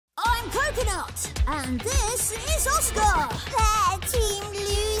Coconut. And this is Oscar. Team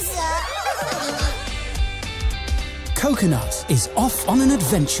loser. Coconut is off on an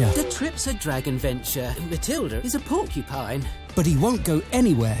adventure. The trip's a dragon venture. Matilda is a porcupine. But he won't go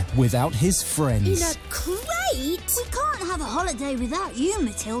anywhere without his friends. In a crate? We can't have a holiday without you,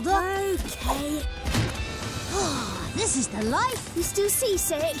 Matilda. Okay. This is the life. You still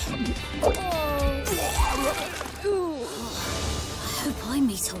seasick? I hope I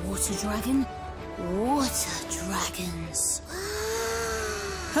meet a water dragon. Water dragons.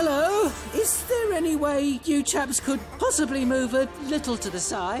 Hello? Is there any way you chaps could possibly move a little to the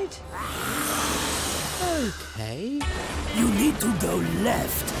side? Okay. You need to go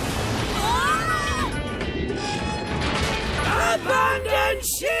left. Abandon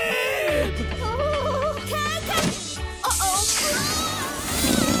ship!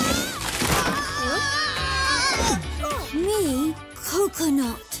 Me?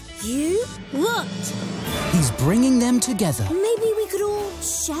 Coconut. You? What? He's bringing them together. Maybe we could all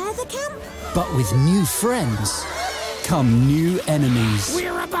share the camp? But with new friends come new enemies.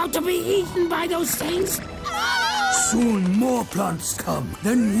 We're about to be eaten by those things. Soon more plants come.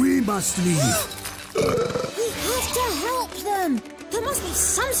 Then we must leave. We have to help them. There must be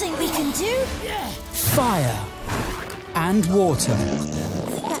something we can do. Fire and water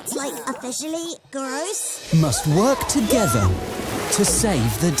That's like officially gross. must work together to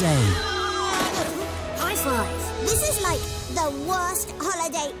save the day. High five. This is like the worst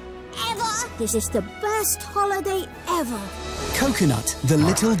holiday ever. This is the best holiday ever. Coconut, the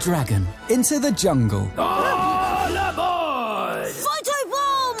little dragon, into the jungle. All aboard! Photo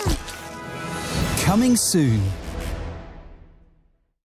bomb! Coming soon.